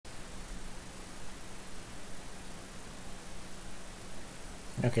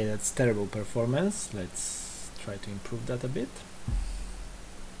Okay, that's terrible performance. Let's try to improve that a bit.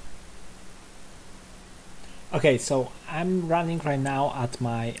 Okay, so I'm running right now at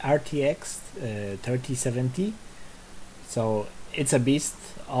my RTX 3070. So it's a beast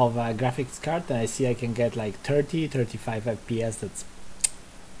of a graphics card, and I see I can get like 35 FPS. That's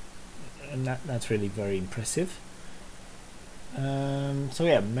not really very impressive. So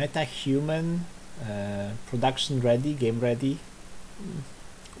yeah, Metahuman, production ready, game ready.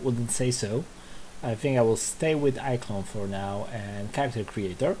 Wouldn't say so. I think I will stay with iclone for now and character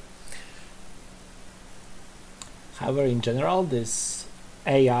creator. However, in general, this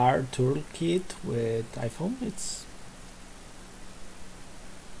AR toolkit with iPhone, it's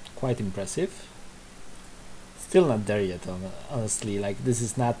quite impressive. Still not there yet, honestly. Like, this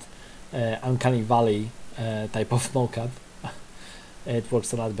is not Uncanny Valley type of mocap. It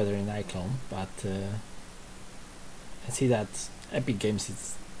works a lot better in iclone, but I see that Epic Games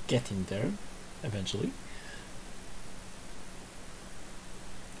is getting there eventually.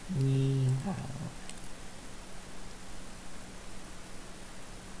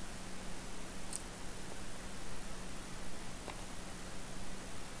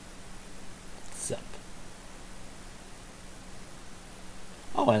 Zap.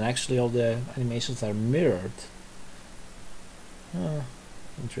 Oh, and actually all the animations are mirrored.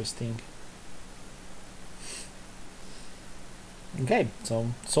 Interesting. Okay,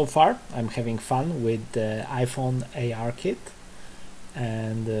 so far I'm having fun with the iPhone AR kit,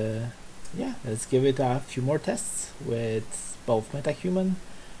 and yeah, let's give it a few more tests with both Metahuman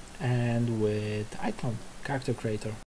and with iclone character creator.